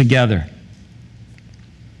creation together.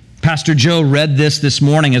 Pastor Joe read this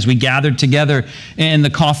morning as we gathered together in the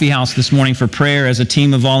coffee house this morning for prayer as a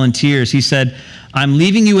team of volunteers. He said, I'm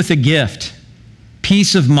leaving you with a gift,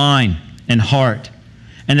 peace of mind and heart.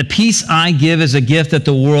 And the peace I give is a gift that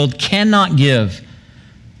the world cannot give.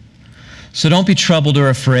 So don't be troubled or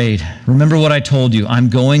afraid. Remember what I told you. I'm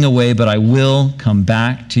going away, but I will come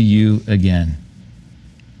back to you again.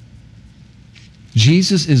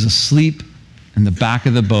 Jesus is asleep in the back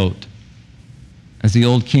of the boat, as the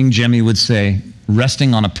old King Jimmy would say,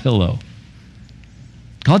 resting on a pillow.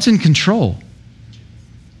 God's in control.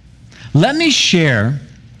 Let me share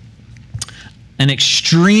an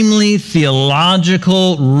extremely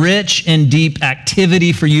theological, rich, and deep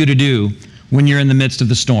activity for you to do when you're in the midst of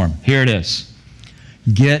the storm. Here it is.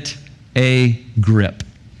 Get a grip.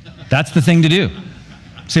 That's the thing to do.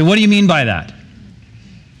 Say, what do you mean by that?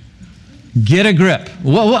 Get a grip.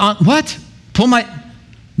 What? Pull my...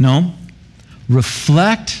 No.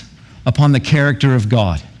 Reflect upon the character of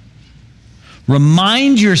God.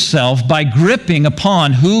 Remind yourself by gripping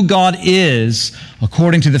upon who God is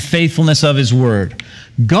according to the faithfulness of His Word.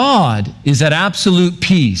 God is at absolute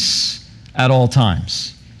peace at all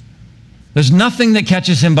times. There's nothing that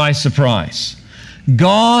catches Him by surprise.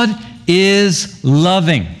 God is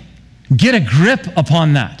loving. Get a grip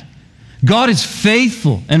upon that. God is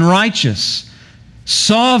faithful and righteous,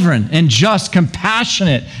 sovereign and just,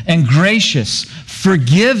 compassionate and gracious,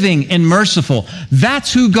 forgiving and merciful.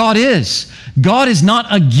 That's who God is. God is not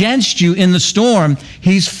against you in the storm.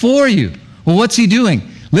 He's for you. Well, what's He doing?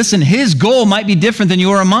 Listen, His goal might be different than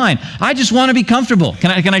your or mine. I just want to be comfortable.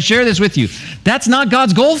 Can I share this with you? That's not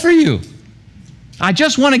God's goal for you. I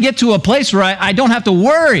just want to get to a place where I don't have to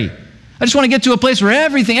worry. I just want to get to a place where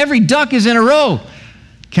every duck is in a row.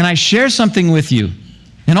 Can I share something with you?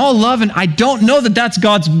 In all love, and I don't know that that's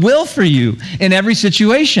God's will for you in every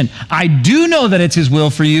situation. I do know that it's His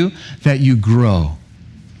will for you that you grow,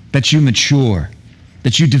 that you mature,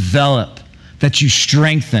 that you develop, that you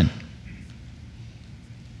strengthen.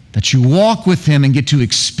 that you walk with him and get to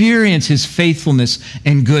experience his faithfulness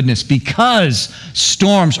and goodness, because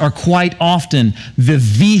storms are quite often the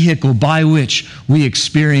vehicle by which we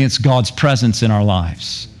experience God's presence in our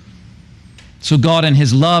lives. So God in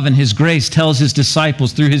his love and his grace tells his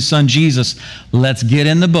disciples through his son Jesus, let's get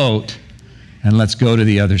in the boat and let's go to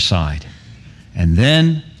the other side. And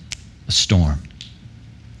then a storm.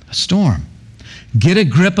 A storm. Get a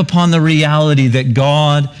grip upon the reality that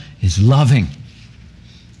God is loving.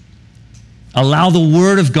 Allow the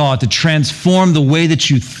Word of God to transform the way that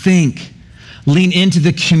you think. Lean into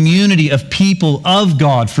the community of people of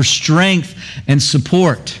God for strength and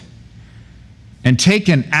support. And take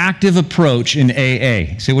an active approach in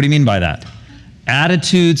AA. Say, what do you mean by that?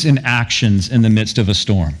 Attitudes and actions in the midst of a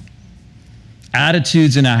storm.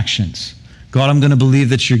 Attitudes and actions. God, I'm going to believe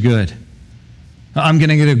that you're good. I'm going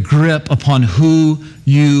to get a grip upon who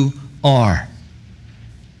you are.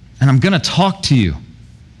 And I'm going to talk to you.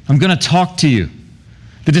 I'm going to talk to you.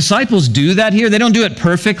 The disciples do that here. They don't do it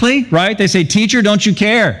perfectly, right? They say, teacher, don't you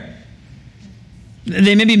care?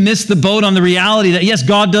 They maybe miss the boat on the reality that, yes,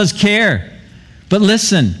 God does care. But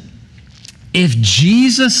listen, if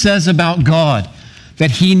Jesus says about God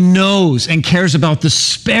that he knows and cares about the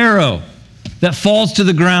sparrow that falls to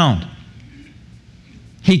the ground,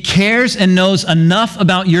 he cares and knows enough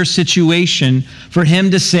about your situation for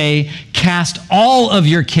him to say, cast all of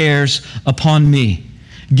your cares upon me.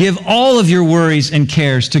 Give all of your worries and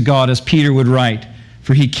cares to God, as Peter would write,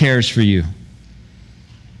 for he cares for you.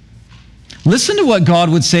 Listen to what God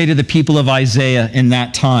would say to the people of Isaiah in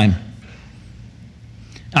that time.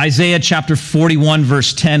 Isaiah chapter 41,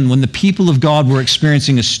 verse 10, when the people of God were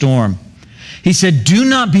experiencing a storm. He said, do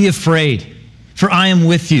not be afraid, for I am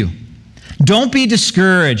with you. Don't be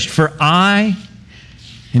discouraged, for I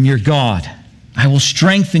am your God. I will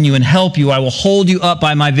strengthen you and help you. I will hold you up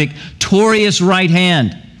by my victorious right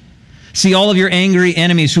hand. See, all of your angry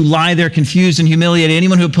enemies who lie there confused and humiliated,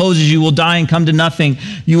 anyone who opposes you will die and come to nothing.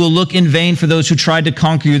 You will look in vain for those who tried to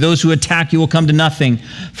conquer you. Those who attack you will come to nothing.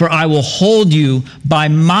 For I will hold you by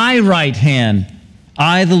my right hand,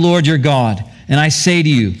 I, the Lord your God. And I say to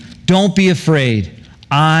you, don't be afraid.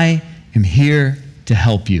 I am here to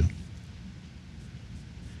help you.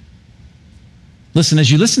 Listen,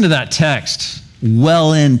 as you listen to that text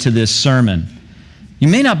well into this sermon, you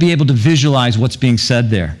may not be able to visualize what's being said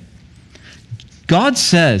there. God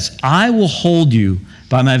says, I will hold you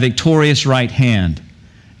by my victorious right hand,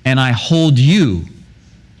 and I hold you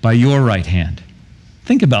by your right hand.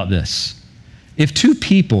 Think about this. If two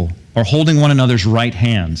people are holding one another's right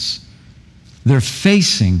hands, they're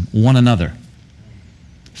facing one another.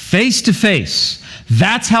 Face to face.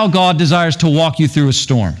 That's how God desires to walk you through a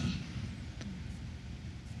storm.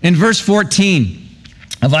 In verse 14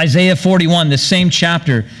 of Isaiah 41, this same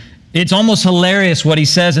chapter, it's almost hilarious what he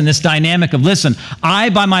says in this dynamic of, listen, I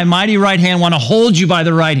by my mighty right hand want to hold you by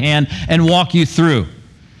the right hand and walk you through.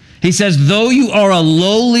 He says, though you are a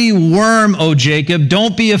lowly worm, O Jacob,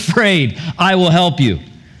 don't be afraid, I will help you.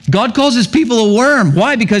 God calls his people a worm.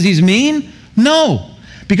 Why? Because he's mean? No.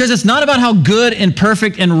 Because it's not about how good and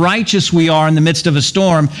perfect and righteous we are in the midst of a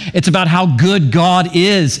storm. It's about how good God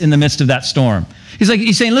is in the midst of that storm.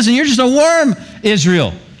 He's saying, listen, you're just a worm,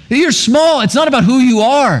 Israel. You're small. It's not about who you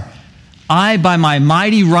are. I, by my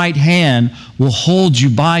mighty right hand, will hold you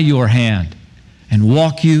by your hand and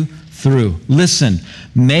walk you through. Listen,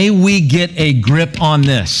 may we get a grip on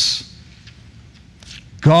this.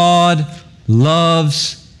 God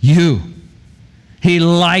loves you. He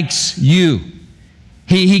likes you.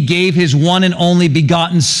 He gave his one and only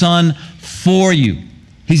begotten Son for you.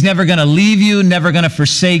 He's never going to leave you, never going to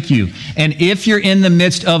forsake you. And if you're in the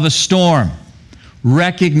midst of a storm,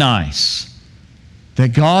 recognize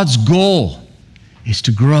that God's goal is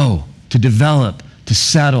to grow, to develop, to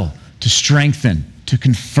settle, to strengthen, to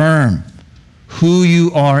confirm who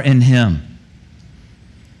you are in him.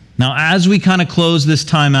 Now, as we kind of close this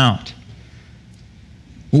time out,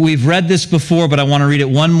 we've read this before, but I want to read it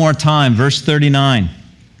one more time. Verse 39.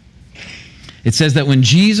 It says that when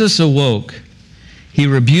Jesus awoke, he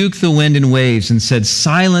rebuked the wind and waves and said,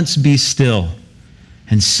 silence, be still.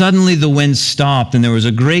 And suddenly the wind stopped and there was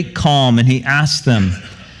a great calm, and he asked them,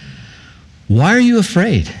 why are you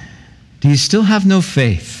afraid? Do you still have no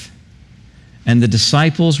faith? And the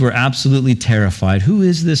disciples were absolutely terrified. Who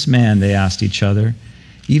is this man? They asked each other.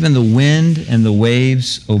 Even the wind and the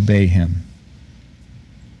waves obey him.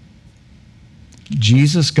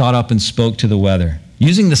 Jesus got up and spoke to the weather,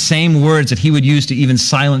 using the same words that he would use to even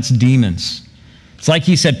silence demons. It's like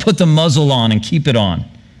he said, put the muzzle on and keep it on.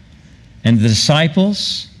 And the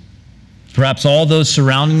disciples, perhaps all those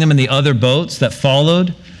surrounding them in the other boats that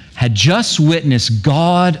followed, had just witnessed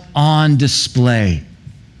God on display.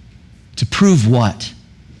 To prove what?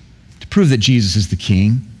 To prove that Jesus is the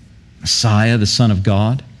King, Messiah, the Son of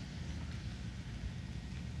God.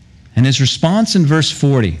 And his response in verse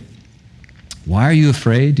 40, why are you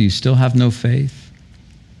afraid? Do you still have no faith?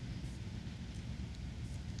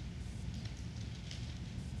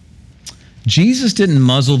 Jesus didn't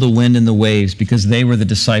muzzle the wind and the waves because they were the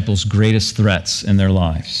disciples' greatest threats in their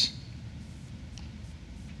lives.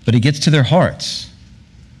 But he gets to their hearts.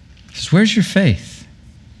 He says, where's your faith?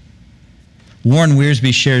 Warren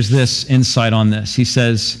Wiersbe shares this insight on this. He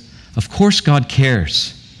says, of course God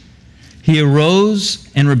cares. He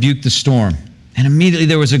arose and rebuked the storm, and immediately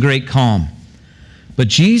there was a great calm. But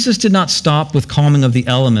Jesus did not stop with calming of the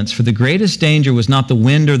elements, for the greatest danger was not the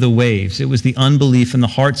wind or the waves. It was the unbelief in the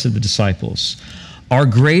hearts of the disciples. Our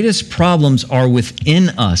greatest problems are within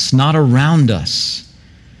us, not around us.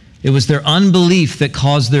 It was their unbelief that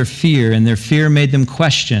caused their fear, and their fear made them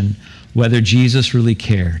question whether Jesus really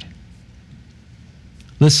cared.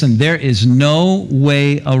 Listen, there is no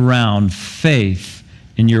way around faith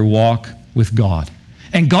in your walk with God.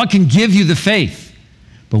 And God can give you the faith,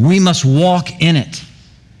 but we must walk in it.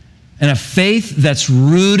 And a faith that's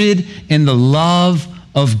rooted in the love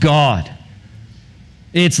of God.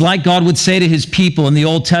 It's like God would say to his people in the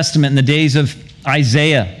Old Testament in the days of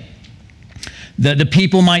Isaiah. The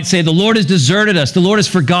people might say, the Lord has deserted us. The Lord has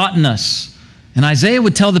forgotten us. And Isaiah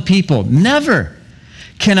would tell the people, never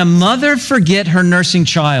can a mother forget her nursing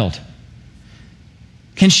child.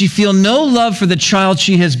 Can she feel no love for the child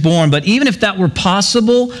she has borne? But even if that were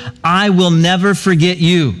possible, I will never forget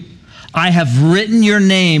you. I have written your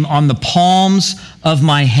name on the palms of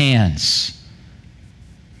my hands.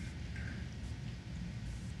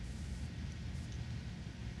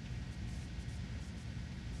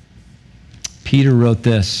 Peter wrote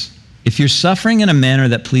this, if you're suffering in a manner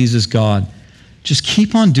that pleases God, just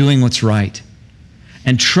keep on doing what's right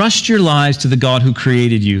and trust your lives to the God who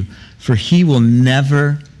created you, for he will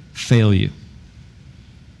never fail you.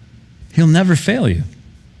 He'll never fail you.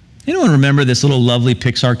 Anyone remember this little lovely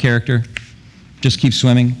Pixar character? Just keep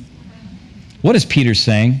swimming. What is Peter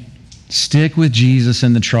saying? Stick with Jesus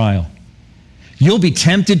in the trial. You'll be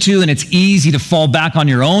tempted to, and it's easy to fall back on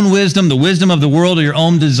your own wisdom, the wisdom of the world, or your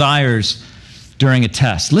own desires during a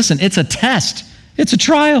test. Listen, it's a test. It's a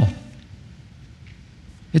trial.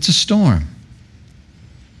 It's a storm.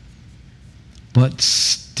 But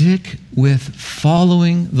stick with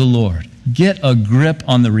following the Lord. Get a grip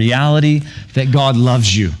on the reality that God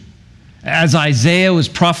loves you. As Isaiah was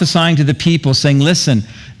prophesying to the people, saying, listen,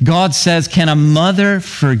 God says, can a mother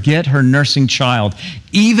forget her nursing child?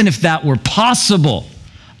 Even if that were possible,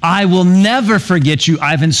 I will never forget you.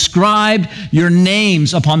 I've inscribed your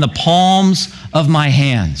names upon the palms of my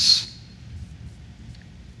hands.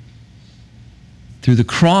 Through the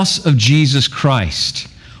cross of Jesus Christ,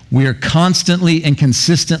 we are constantly and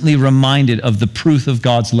consistently reminded of the proof of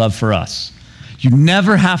God's love for us. You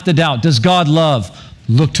never have to doubt, does God love?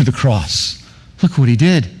 Look to the cross. Look what he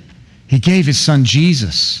did. He gave his son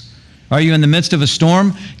Jesus. Are you in the midst of a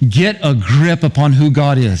storm? Get a grip upon who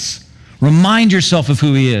God is. Remind yourself of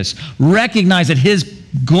who he is. Recognize that his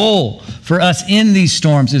goal for us in these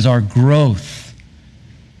storms is our growth.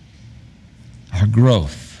 Our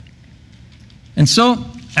growth. And so,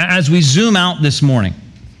 as we zoom out this morning,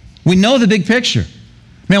 we know the big picture.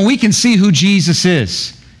 Man, we can see who Jesus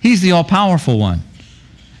is. He's the all-powerful one.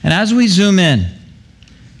 And as we zoom in,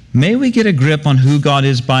 may we get a grip on who God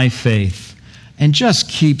is by faith and just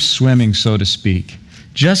keep swimming, so to speak.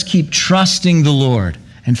 Just keep trusting the Lord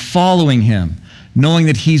and following him, knowing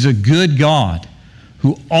that he's a good God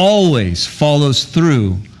who always follows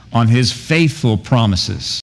through on his faithful promises.